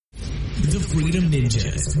The Freedom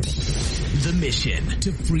Ninjas. The mission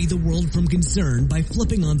to free the world from concern by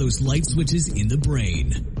flipping on those light switches in the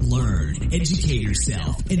brain. Learn, educate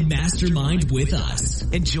yourself, and mastermind with us.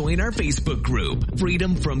 And join our Facebook group,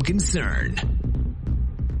 Freedom from Concern.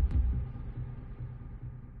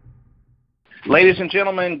 Ladies and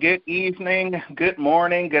gentlemen, good evening, good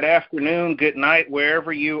morning, good afternoon, good night,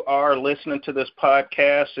 wherever you are listening to this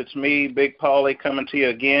podcast. It's me, Big Paulie, coming to you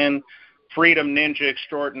again, Freedom Ninja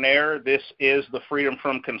Extraordinaire. This is the Freedom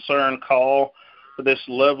from Concern call for this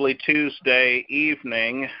lovely Tuesday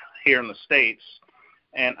evening here in the States.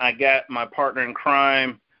 And I got my partner in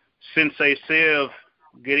crime, Sensei Civ.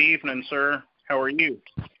 Good evening, sir. How are you?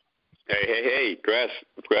 Hey. Bless.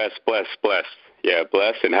 Yeah,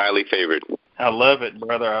 blessed and highly favored. I love it,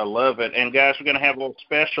 brother. I love it. And, guys, we're going to have a little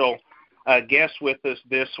special guest with us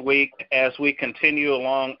this week as we continue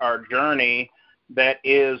along our journey that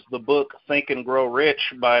is the book Think and Grow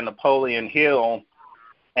Rich by Napoleon Hill.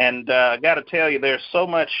 And I got to tell you, there's so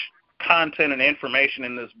much content and information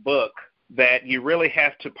in this book that you really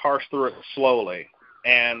have to parse through it slowly.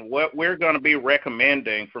 And what we're going to be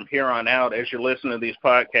recommending from here on out as you're listening to these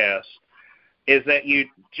podcasts is that you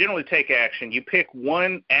generally take action. You pick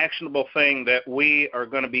one actionable thing that we are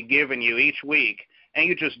going to be giving you each week, and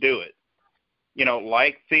you just do it. You know,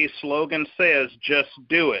 like the slogan says, just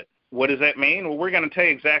do it. What does that mean? Well, we're going to tell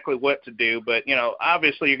you exactly what to do, but, you know,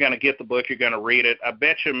 obviously you're going to get the book, you're going to read it. I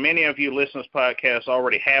bet you many of you listening to this podcast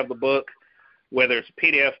already have the book, whether it's a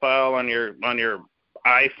PDF file on your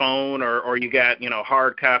iPhone or you got, you know,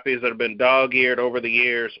 hard copies that have been dog-eared over the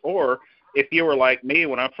years, or if you were like me,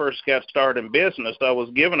 when I first got started in business, I was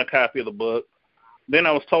given a copy of the book. Then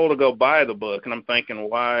I was told to go buy the book, and I'm thinking,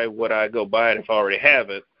 why would I go buy it if I already have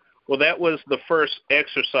it? Well, that was the first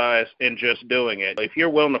exercise in just doing it. If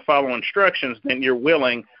you're willing to follow instructions, then you're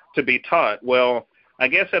willing to be taught. Well, I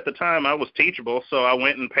guess at the time I was teachable, so I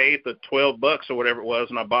went and paid the $12 or whatever it was,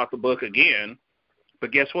 and I bought the book again.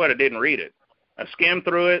 But guess what? I didn't read it. I skimmed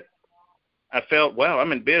through it. I felt, wow,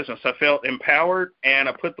 I'm in business. I felt empowered, and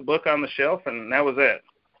I put the book on the shelf, and that was it.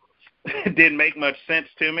 It didn't make much sense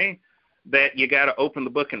to me that you got to open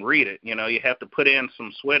the book and read it. You know, you have to put in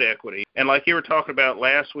some sweat equity. And like you were talking about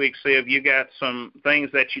last week, Siv, you got some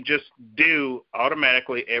things that you just do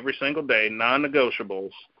automatically every single day,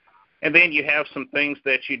 non-negotiables. And then you have some things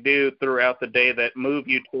that you do throughout the day that move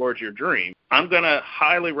you towards your dream. I'm going to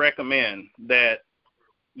highly recommend that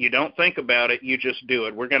you don't think about it, you just do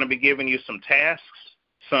it. We're going to be giving you some tasks,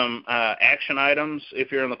 some action items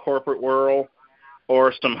if you're in the corporate world,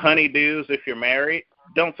 or some honeydews if you're married.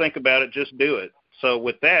 Don't think about it, just do it. So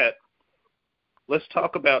with that, let's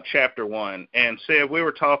talk about Chapter 1. And Siv, we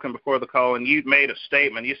were talking before the call, and you made a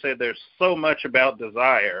statement. You said there's so much about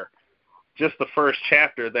desire, just the first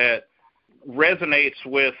chapter, that resonates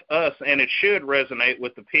with us, and it should resonate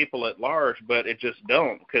with the people at large, but it just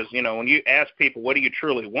don't, because, you know, when you ask people, what do you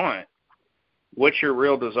truly want? What's your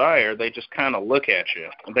real desire? They just kind of look at you.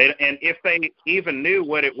 And if they even knew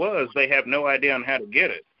what it was, they have no idea on how to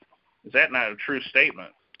get it. Is that not a true statement?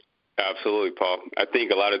 Absolutely, Paul. I think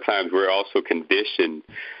a lot of times we're also conditioned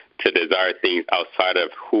to desire things outside of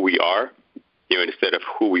who we are, you know, instead of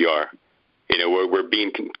who we are. You know, we're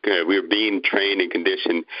being trained and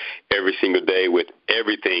conditioned every single day with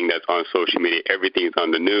everything that's on social media, everything that's on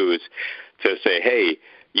the news, to say, hey,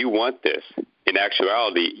 you want this. In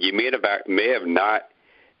actuality, you may have not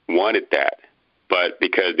wanted that, but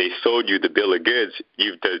because they sold you the bill of goods,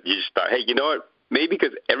 you just thought, hey, you know what? Maybe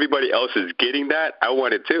because everybody else is getting that, I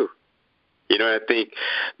want it too. You know, I think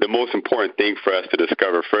the most important thing for us to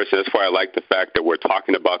discover first, and that's why I like the fact that we're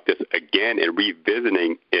talking about this again and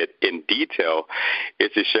revisiting it in detail,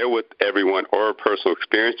 is to share with everyone our personal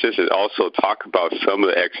experiences and also talk about some of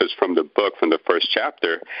the excerpts from the book, from the first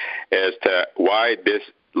chapter, as to why this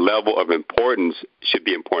level of importance should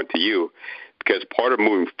be important to you. Because part of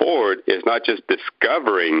moving forward is not just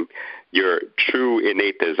discovering your true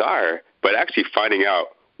innate desire, but actually finding out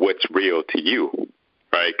what's real to you.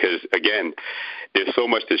 Right, because, again, there's so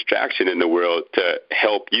much distraction in the world to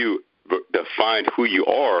help you define who you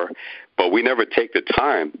are, but we never take the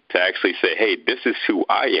time to actually say, hey, this is who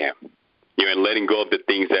I am, you know, and letting go of the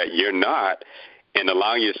things that you're not and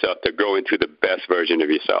allowing yourself to grow into the best version of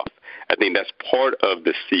yourself. I think that's part of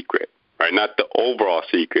the secret, right, not the overall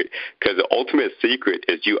secret, because the ultimate secret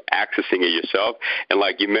is you accessing it yourself. And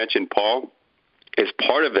like you mentioned, Paul, as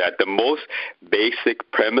part of that, the most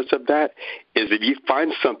basic premise of that is if you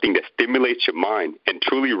find something that stimulates your mind and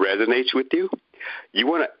truly resonates with you, you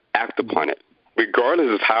want to act upon it,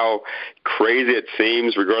 regardless of how crazy it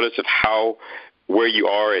seems, regardless of where you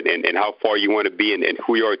are and how far you want to be and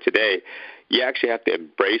who you are today. you actually have to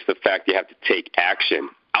embrace the fact you have to take action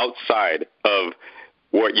outside of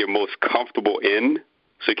what you're most comfortable in,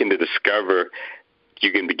 so you can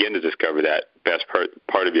begin to discover that best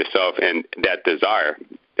part of yourself and that desire.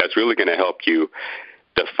 That's really going to help you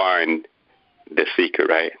define the secret,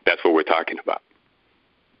 right? That's what we're talking about.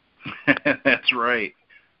 That's right.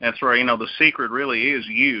 That's right. The secret really is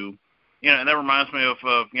you. And that reminds me of,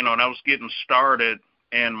 when I was getting started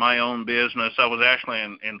in my own business. I was actually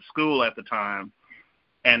in school at the time,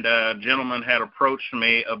 and a gentleman had approached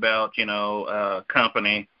me about, a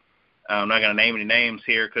company. I'm not going to name any names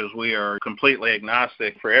here because we are completely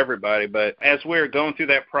agnostic for everybody. But as we were going through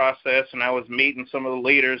that process and I was meeting some of the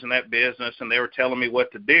leaders in that business and they were telling me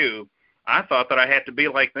what to do, I thought that I had to be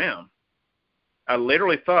like them. I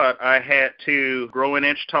literally thought I had to grow an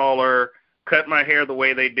inch taller, cut my hair the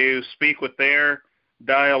way they do, speak with their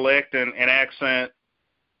dialect and accent.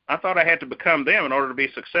 I thought I had to become them in order to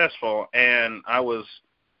be successful, and I was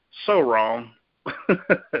so wrong.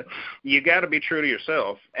 You got to be true to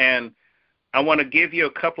yourself. And I want to give you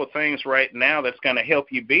a couple of things right now that's going to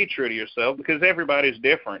help you be true to yourself, because everybody's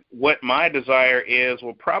different. What my desire is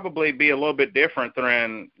will probably be a little bit different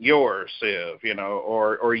than yours, Siv,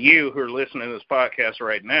 or you who are listening to this podcast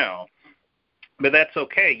right now. But that's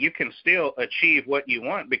okay. You can still achieve what you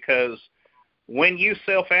want, because when you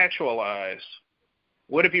self-actualize,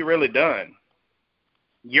 what have you really done?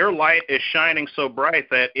 Your light is shining so bright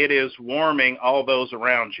that it is warming all those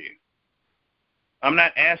around you. I'm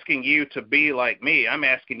not asking you to be like me. I'm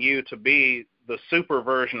asking you to be the super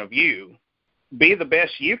version of you. Be the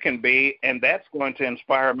best you can be, and that's going to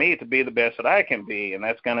inspire me to be the best that I can be, and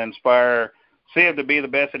that's going to inspire Sid to be the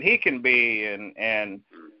best that he can be. And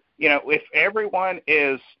if everyone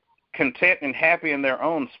is content and happy in their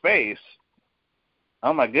own space,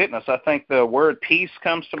 oh, my goodness, I think the word peace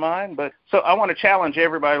comes to mind. But so I want to challenge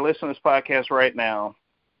everybody listening to this podcast right now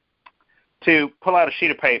to pull out a sheet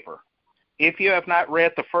of paper. If you have not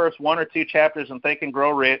read the first 1 or 2 chapters in Think and Grow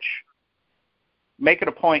Rich, make it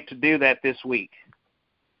a point to do that this week.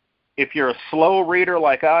 If you're a slow reader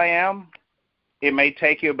like I am, it may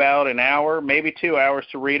take you about an hour, maybe 2 hours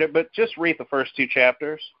to read it, but just read the first 2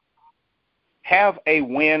 chapters. Have a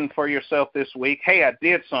win for yourself this week. Hey, I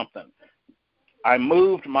did something. I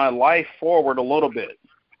moved my life forward a little bit.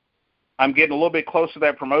 I'm getting a little bit closer to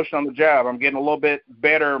that promotion on the job. I'm getting a little bit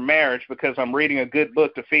better marriage because I'm reading a good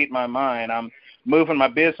book to feed my mind. I'm moving my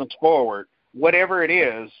business forward. Whatever it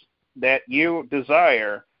is that you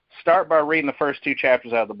desire, start by reading the first 2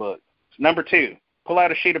 chapters out of the book. Number 2, pull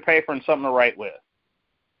out a sheet of paper and something to write with.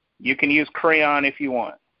 You can use crayon if you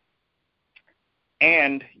want.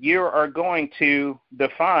 And you are going to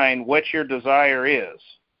define what your desire is.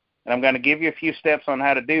 And I'm going to give you a few steps on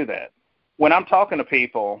how to do that. When I'm talking to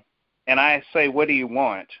people and I say, what do you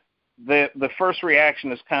want? The first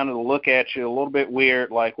reaction is kind of to look at you a little bit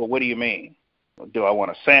weird, like, well, what do you mean? Do I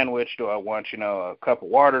want a sandwich? Do I want, a cup of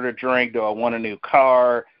water to drink? Do I want a new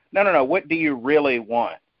car? No. What do you really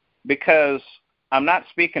want? Because I'm not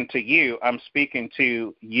speaking to you. I'm speaking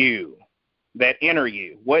to you, that inner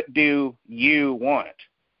you. What do you want?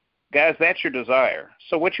 Guys, that's your desire.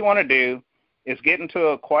 So what you want to do is get into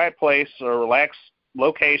a quiet place or relaxed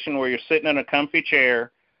location where you're sitting in a comfy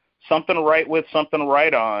chair, something to write with, something to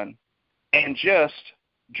write on, and just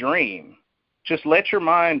dream. Just let your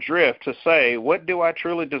mind drift to say, what do I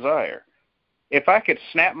truly desire? If I could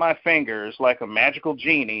snap my fingers like a magical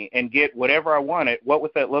genie and get whatever I wanted, what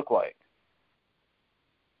would that look like?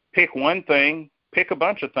 Pick one thing, pick a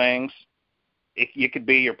bunch of things. It could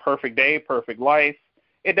be your perfect day, perfect life.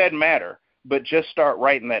 It doesn't matter, but just start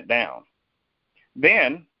writing that down.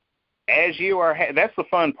 Then, as you are, that's the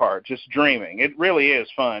fun part, just dreaming. It really is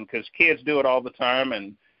fun because kids do it all the time.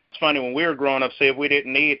 And it's funny, when we were growing up, we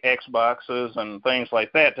didn't need Xboxes and things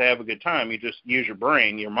like that to have a good time. You just use your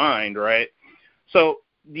brain, your mind, right? So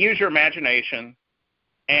use your imagination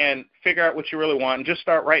and figure out what you really want and just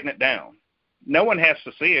start writing it down. No one has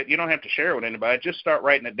to see it. You don't have to share it with anybody. Just start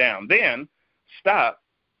writing it down. Then stop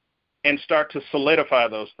and start to solidify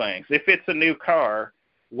those things. If it's a new car,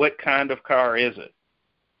 what kind of car is it?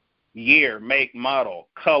 Year, make, model,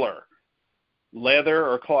 color, leather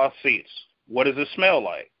or cloth seats. What does it smell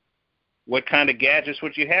like? What kind of gadgets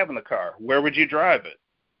would you have in the car? Where would you drive it?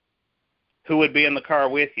 Who would be in the car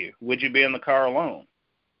with you? Would you be in the car alone?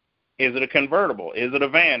 Is it a convertible? Is it a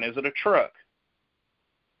van? Is it a truck?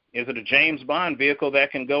 Is it a James Bond vehicle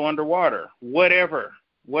that can go underwater? Whatever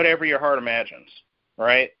your heart imagines,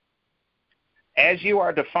 right? As you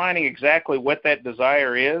are defining exactly what that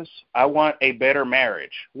desire is, I want a better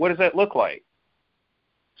marriage. What does that look like?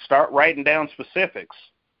 Start writing down specifics.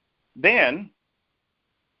 Then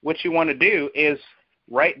what you want to do is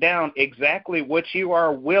write down exactly what you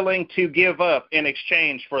are willing to give up in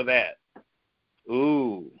exchange for that.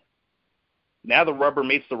 Ooh. Now the rubber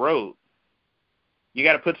meets the road. You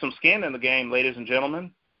got to put some skin in the game, ladies and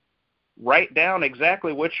gentlemen. Write down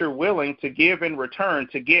exactly what you're willing to give in return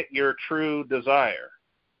to get your true desire.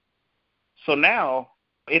 So now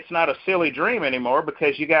it's not a silly dream anymore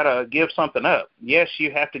because you got to give something up. Yes,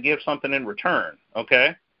 you have to give something in return,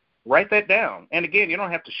 okay? Write that down. And again, you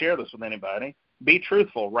don't have to share this with anybody. Be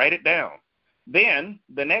truthful. Write it down. Then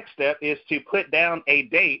the next step is to put down a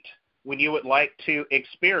date when you would like to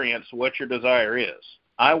experience what your desire is.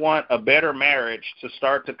 I want a better marriage to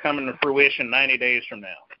start to come into fruition 90 days from now.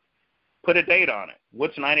 Put a date on it.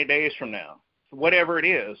 What's 90 days from now? Whatever it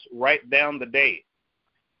is, write down the date.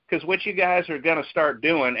 Because what you guys are going to start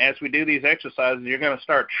doing as we do these exercises, you're going to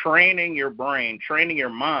start training your brain, training your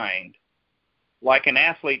mind, like an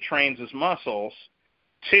athlete trains his muscles,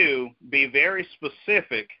 to be very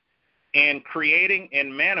specific in creating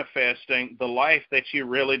and manifesting the life that you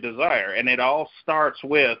really desire. And it all starts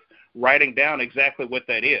with writing down exactly what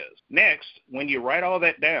that is. Next, when you write all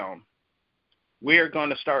that down, we are going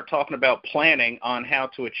to start talking about planning on how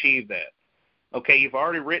to achieve that. Okay, you've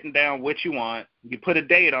already written down what you want. You put a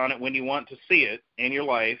date on it when you want to see it in your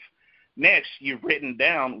life. Next, you've written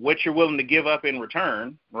down what you're willing to give up in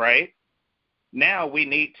return, right? Now we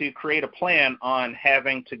need to create a plan on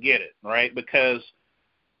having to get it, right? Because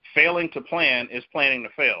failing to plan is planning to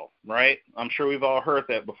fail, right? I'm sure we've all heard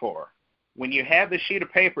that before. When you have this sheet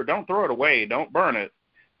of paper, don't throw it away. Don't burn it.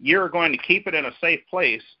 You're going to keep it in a safe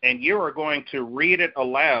place, and you are going to read it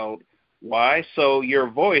aloud. Why? So your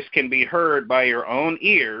voice can be heard by your own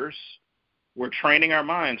ears. We're training our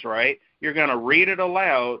minds, right? You're going to read it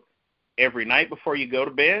aloud every night before you go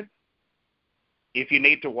to bed. If you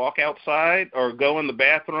need to walk outside or go in the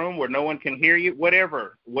bathroom where no one can hear you,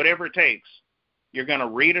 whatever it takes, you're going to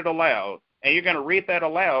read it aloud, and you're going to read that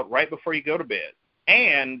aloud right before you go to bed.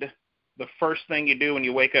 And the first thing you do when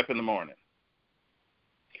you wake up in the morning.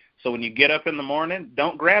 So when you get up in the morning,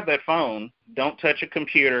 don't grab that phone, don't touch a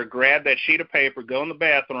computer, grab that sheet of paper, go in the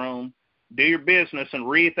bathroom, do your business, and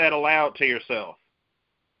read that aloud to yourself.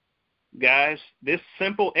 Guys, this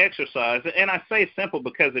simple exercise, and I say simple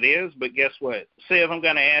because it is, but guess what? Siv, I'm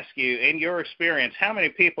going to ask you, in your experience, how many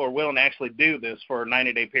people are willing to actually do this for a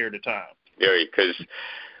 90-day period of time? Very, because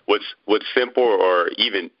what's simple or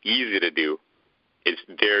even easy to do is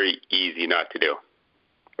very easy not to do,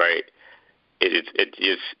 right?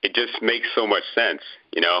 It just makes so much sense,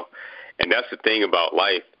 you know? And that's the thing about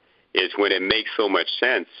life is when it makes so much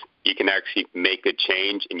sense, you can actually make a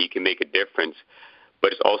change and you can make a difference.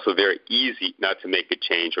 But it's also very easy not to make a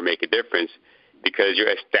change or make a difference because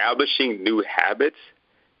you're establishing new habits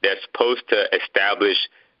that's supposed to establish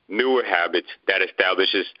newer habits that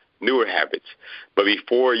establishes newer habits. But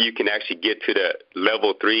before you can actually get to the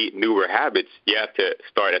level 3 newer habits, you have to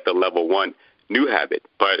start at the level 1 new habit.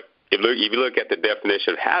 But if you look at the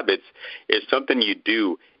definition of habits, it's something you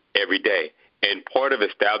do every day. And part of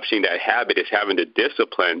establishing that habit is having the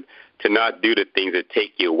discipline to not do the things that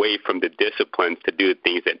take you away from the disciplines to do the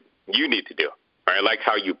things that you need to do. Right? I like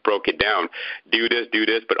how you broke it down. Do this,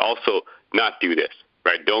 but also not do this.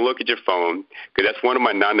 Right? Don't look at your phone, because that's one of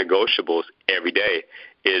my non-negotiables every day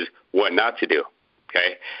is what not to do.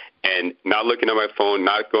 Okay? And not looking at my phone,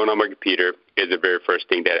 not going on my computer is the very first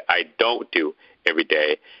thing that I don't do every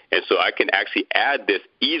day. And so I can actually add this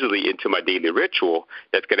easily into my daily ritual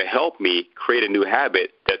that's going to help me create a new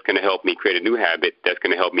habit, that's going to help me create a new habit, that's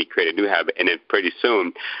going to help me create a new habit. And then pretty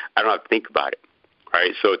soon, I don't have to think about it.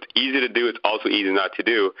 Right? So it's easy to do. It's also easy not to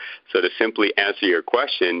do. So to simply answer your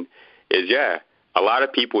question is, yeah, a lot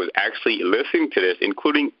of people is actually listening to this,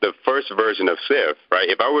 including the first version of Siv, right?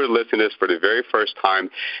 If I were to listen to this for the very first time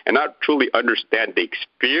and not truly understand the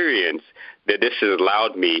experience that this has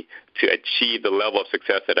allowed me to achieve the level of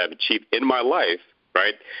success that I've achieved in my life,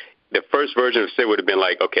 right? The first version of Siv would have been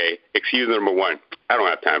like, okay, excuse number 1, I don't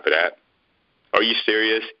have time for that. Are you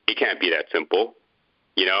serious? It can't be that simple,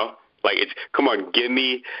 you know? Like, it's, come on, give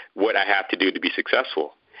me what I have to do to be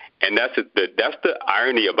successful. And that's the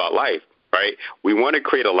irony about life. Right? We want to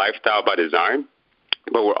create a lifestyle by design,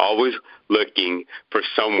 but we're always looking for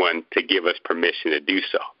someone to give us permission to do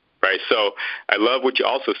so. Right? So I love what you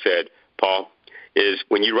also said, Paul, is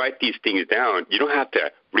when you write these things down, you don't have to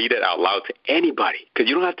read it out loud to anybody, because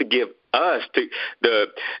you don't have to give us the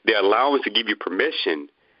allowance to give you permission.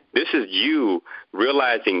 This is you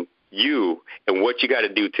realizing you and what you got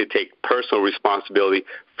to do to take personal responsibility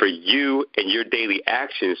for you and your daily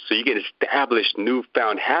actions so you can establish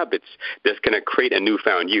newfound habits that's going to create a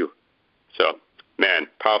newfound you. So, man,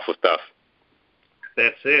 powerful stuff.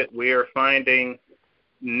 That's it. We are finding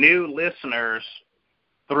new listeners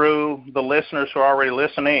through the listeners who are already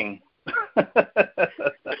listening.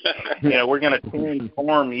 We're going to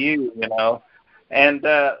inform you, And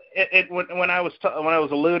when I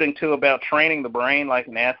was alluding to about training the brain like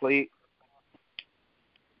an athlete,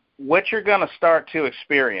 what you're going to start to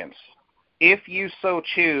experience, if you so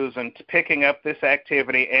choose, and picking up this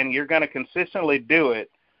activity, and you're going to consistently do it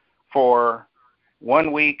for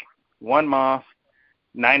 1 week, 1 month,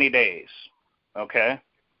 90 days, okay?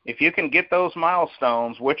 If you can get those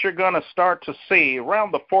milestones, what you're going to start to see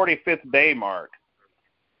around the 45th day mark,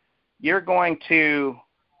 you're going to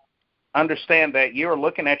understand that you're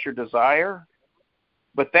looking at your desire,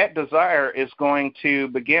 but that desire is going to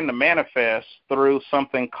begin to manifest through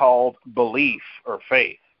something called belief or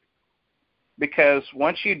faith. Because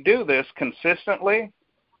once you do this consistently,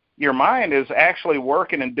 your mind is actually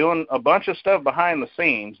working and doing a bunch of stuff behind the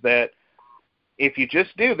scenes that if you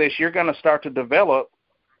just do this, you're going to start to develop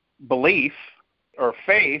belief or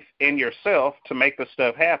faith in yourself to make this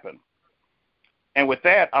stuff happen. And with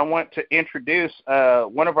that, I want to introduce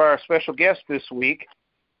one of our special guests this week.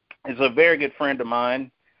 Is a very good friend of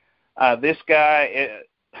mine. This guy,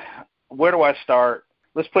 where do I start?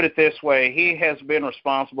 Let's put it this way. He has been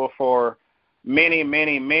responsible for many,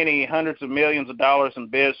 many, many hundreds of millions of dollars in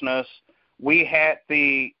business. We had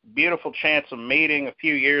the beautiful chance of meeting a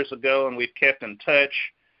few years ago, and we've kept in touch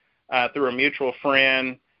through a mutual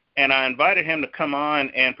friend. And I invited him to come on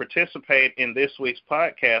and participate in this week's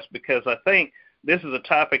podcast because I think this is a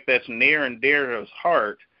topic that's near and dear to his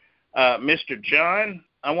heart. Mr. John,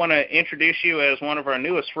 I want to introduce you as one of our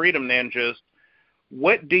newest Freedom Ninjas.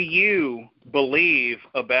 What do you believe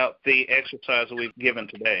about the exercise that we've given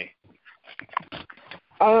today?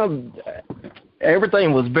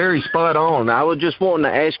 Everything was very spot on. I was just wanting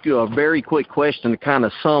to ask you a very quick question to kind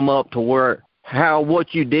of sum up to how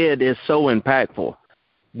what you did is so impactful.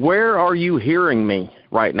 Where are you hearing me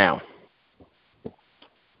right now?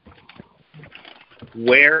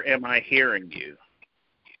 Where am I hearing you?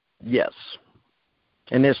 Yes.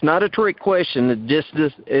 And it's not a trick question.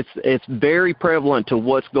 It's very prevalent to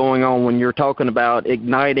what's going on when you're talking about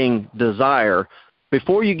igniting desire.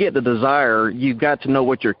 Before you get the desire, you've got to know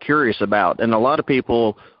what you're curious about. And a lot of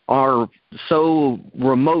people are so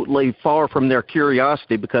remotely far from their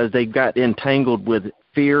curiosity because they got entangled with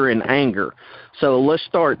fear and anger. So let's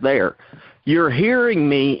start there. You're hearing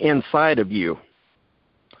me inside of you.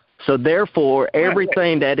 So therefore,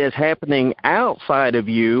 everything that is happening outside of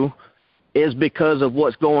you is because of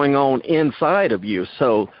what's going on inside of you.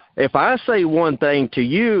 So if I say one thing to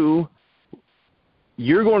you,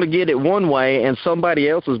 you're going to get it one way, and somebody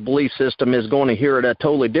else's belief system is going to hear it a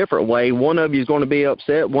totally different way. One of you is going to be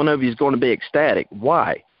upset. One of you is going to be ecstatic.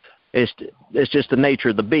 Why? It's just the nature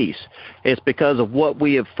of the beast. It's because of what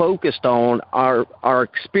we have focused on, our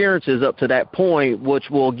experiences up to that point, which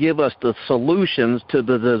will give us the solutions to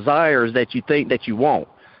the desires that you think that you want.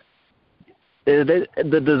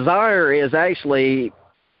 The desire is actually,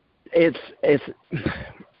 it's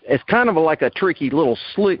kind of like a tricky little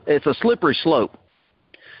it's a slippery slope.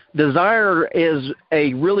 Desire is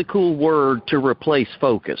a really cool word to replace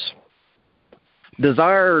focus.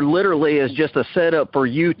 Desire literally is just a setup for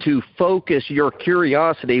you to focus your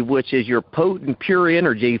curiosity, which is your potent, pure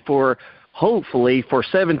energy, hopefully for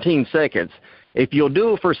 17 seconds. If you'll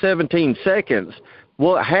do it for 17 seconds,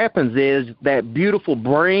 what happens is that beautiful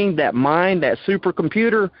brain, that mind, that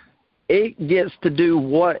supercomputer, it gets to do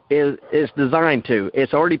what it's designed to.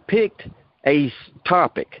 It's already picked a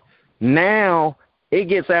topic. Now it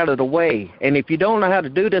gets out of the way. And if you don't know how to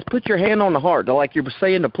do this, put your hand on the heart. Like you were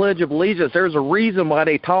saying, the Pledge of Allegiance, there's a reason why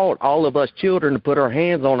they taught all of us children to put our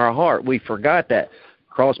hands on our heart. We forgot that.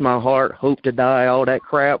 Cross my heart, hope to die, all that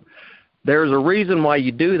crap. There's a reason why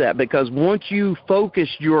you do that, because once you focus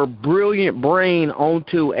your brilliant brain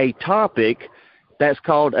onto a topic, that's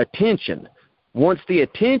called attention. Once the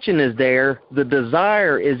attention is there, the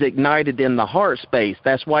desire is ignited in the heart space.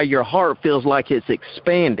 That's why your heart feels like it's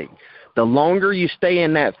expanding. The longer you stay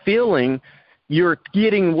in that feeling, you're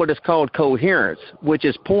getting what is called coherence, which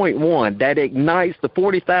is point one. That ignites the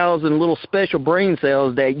 40,000 little special brain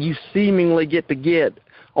cells that you seemingly get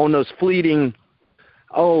on those fleeting,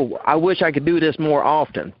 oh, I wish I could do this more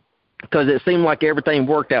often, because it seemed like everything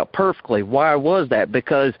worked out perfectly. Why was that?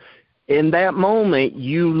 Because in that moment,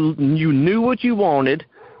 you knew what you wanted.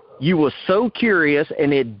 You were so curious,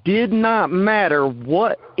 and it did not matter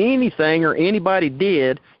what anything or anybody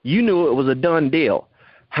did. You knew it was a done deal.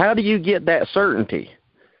 How do you get that certainty?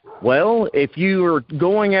 Well, if you are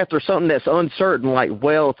going after something that's uncertain, like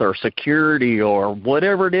wealth or security or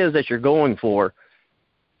whatever it is that you're going for,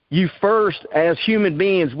 you first, as human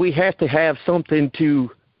beings, we have to have something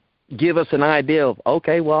to give us an idea of,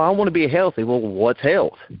 okay, well, I want to be healthy. Well, what's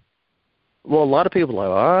health? Well, a lot of people are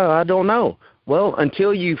like, I don't know. Well,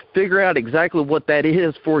 until you figure out exactly what that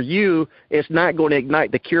is for you, it's not going to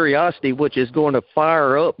ignite the curiosity, which is going to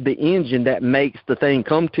fire up the engine that makes the thing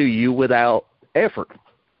come to you without effort.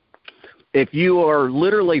 If you are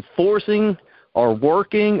literally forcing or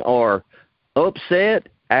working or upset,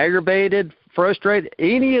 aggravated, frustrated,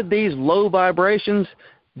 any of these low vibrations,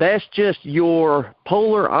 that's just your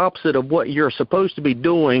polar opposite of what you're supposed to be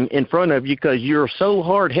doing in front of you, because you're so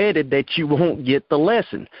hard-headed that you won't get the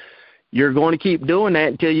lesson. You're going to keep doing that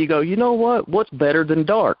until you go, you know what? What's better than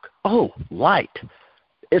dark? Oh, light.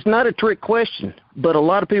 It's not a trick question, but a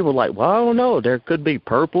lot of people are like, well, I don't know. There could be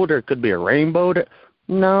purple. There could be a rainbow.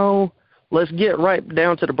 No. Let's get right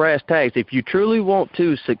down to the brass tacks. If you truly want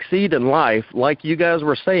to succeed in life, like you guys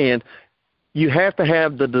were saying, you have to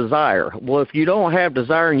have the desire. Well, if you don't have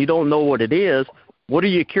desire and you don't know what it is, what are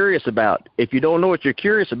you curious about? If you don't know what you're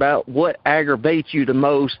curious about, what aggravates you the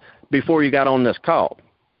most before you got on this call?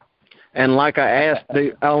 And like I asked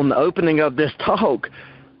on the opening of this talk,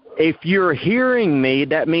 if you're hearing me,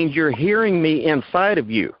 that means you're hearing me inside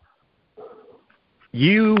of you.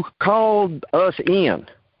 You called us in,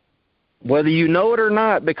 whether you know it or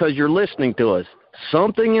not, because you're listening to us.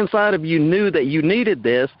 Something inside of you knew that you needed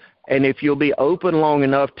this, and if you'll be open long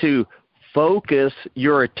enough to focus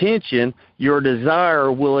your attention, your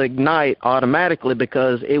desire will ignite automatically,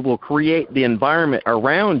 because it will create the environment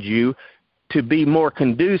around you to be more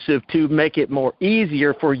conducive, to make it more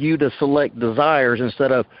easier for you to select desires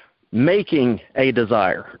instead of making a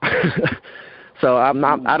desire. So I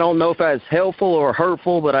don't know if that's helpful or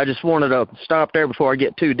hurtful, but I just wanted to stop there before I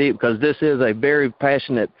get too deep, because this is a very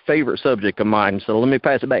passionate favorite subject of mine. So let me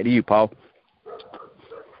pass it back to you, Paul.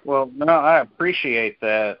 Well, no, I appreciate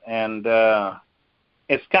that. And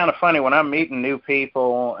it's kind of funny when I'm meeting new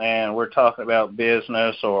people and we're talking about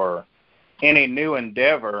business or any new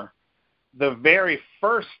endeavor, the very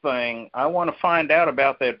first thing I want to find out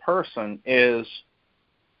about that person is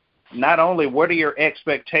not only what are your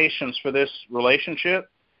expectations for this relationship,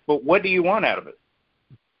 but what do you want out of it?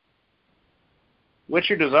 What's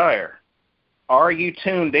your desire? Are you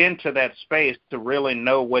tuned into that space to really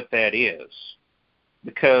know what that is?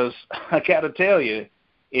 Because I got to tell you,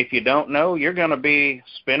 if you don't know, you're going to be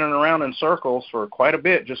spinning around in circles for quite a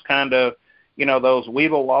bit, just kind of, you know, those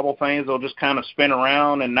weeble wobble things, they'll just kind of spin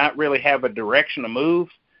around and not really have a direction to move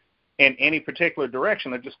in any particular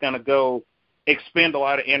direction. They're just going to go expend a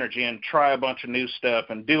lot of energy and try a bunch of new stuff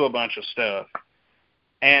and do a bunch of stuff.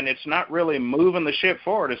 And it's not really moving the ship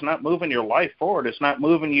forward. It's not moving your life forward. It's not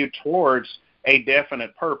moving you towards a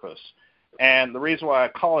definite purpose. And the reason why I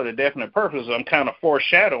call it a definite purpose is I'm kind of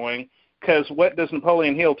foreshadowing, because what does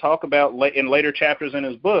Napoleon Hill talk about in later chapters in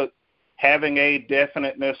his book? Having a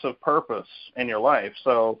definiteness of purpose in your life.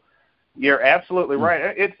 So you're absolutely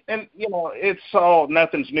right. It's all,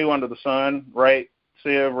 nothing's new under the sun, right,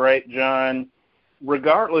 Siv, right, John?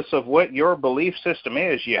 Regardless of what your belief system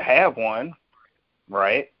is, you have one,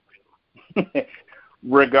 right?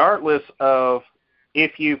 Regardless of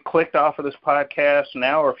if you clicked off of this podcast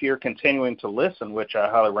now or if you're continuing to listen, which I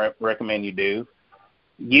highly recommend you do,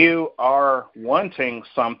 you are wanting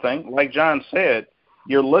something. Like John said,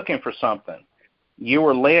 you're looking for something. You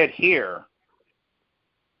were led here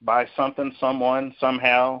by something, someone,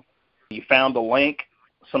 somehow. You found a link.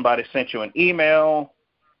 Somebody sent you an email.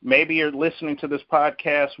 Maybe you're listening to this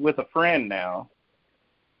podcast with a friend now.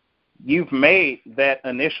 You've made that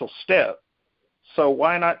initial step. So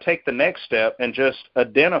why not take the next step and just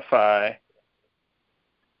identify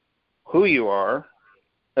who you are,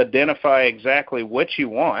 identify exactly what you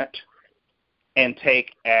want, and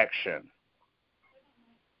take action.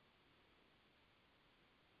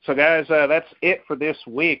 So, guys, that's it for this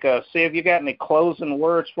week. Siv, you got any closing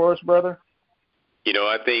words for us, brother? You know,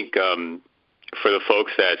 I think for the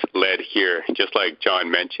folks that's led here, just like John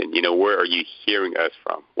mentioned, you know, where are you hearing us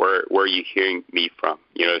from? Where are you hearing me from?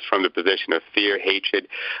 You know, it's from the position of fear, hatred,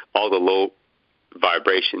 all the low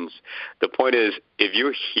vibrations. The point is, if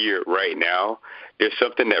you're here right now, there's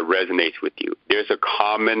something that resonates with you. There's a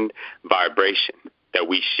common vibration that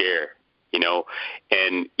we share. You know,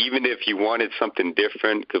 and even if you wanted something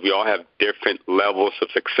different, because we all have different levels of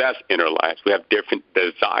success in our lives, we have different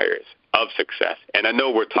desires of success. And I know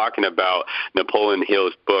we're talking about Napoleon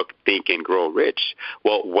Hill's book, Think and Grow Rich.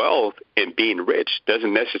 Well, wealth and being rich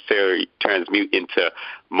doesn't necessarily transmute into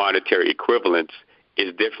monetary equivalents.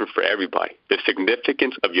 Is different for everybody. The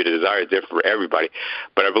significance of your desire is different for everybody.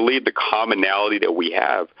 But I believe the commonality that we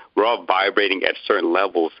have, we're all vibrating at certain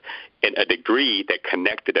levels and a degree that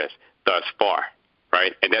connected us thus far,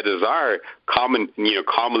 right? And that desire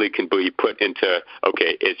commonly can be put into,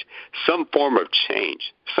 okay, it's some form of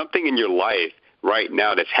change, something in your life right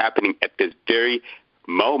now that's happening at this very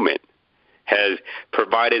moment has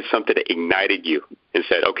provided something that ignited you and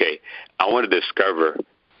said, okay, I want to discover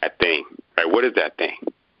that thing, right? What is that thing?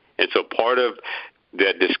 And so part of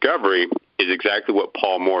that discovery is exactly what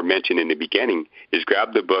Paul Moore mentioned in the beginning, is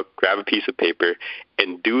grab the book, grab a piece of paper,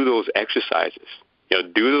 and do those exercises.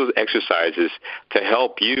 Do those exercises to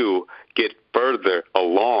help you get further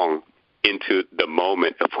along into the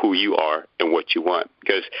moment of who you are and what you want.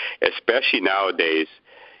 Because especially nowadays,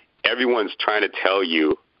 everyone's trying to tell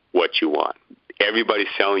you what you want. Everybody's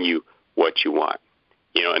telling you what you want.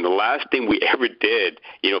 And the last thing we ever did,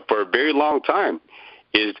 for a very long time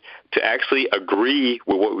is to actually agree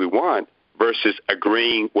with what we want versus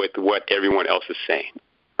agreeing with what everyone else is saying,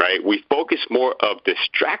 right? We focus more of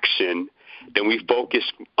distraction than we focus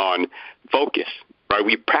on focus, right?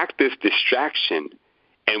 We practice distraction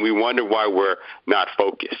and we wonder why we're not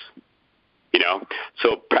focused,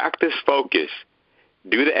 So practice focus,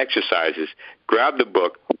 do the exercises, grab the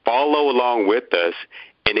book, follow along with us,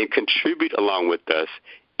 and then contribute along with us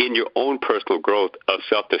in your own personal growth of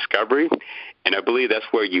self-discovery. And I believe that's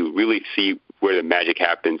where you really see where the magic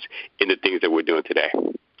happens in the things that we're doing today.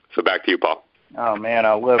 So back to you, Paul. Oh, man,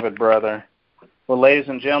 I love it, brother. Well, ladies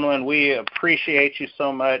and gentlemen, we appreciate you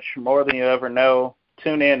so much, more than you ever know.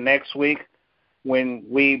 Tune in next week when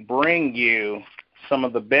we bring you some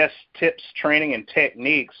of the best tips, training, and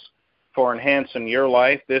techniques for enhancing your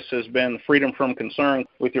life. This has been Freedom from Concern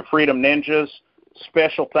with your Freedom Ninjas.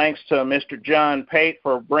 Special thanks to Mr. John Pate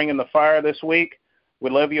for bringing the fire this week. We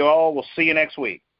love you all. We'll see you next week.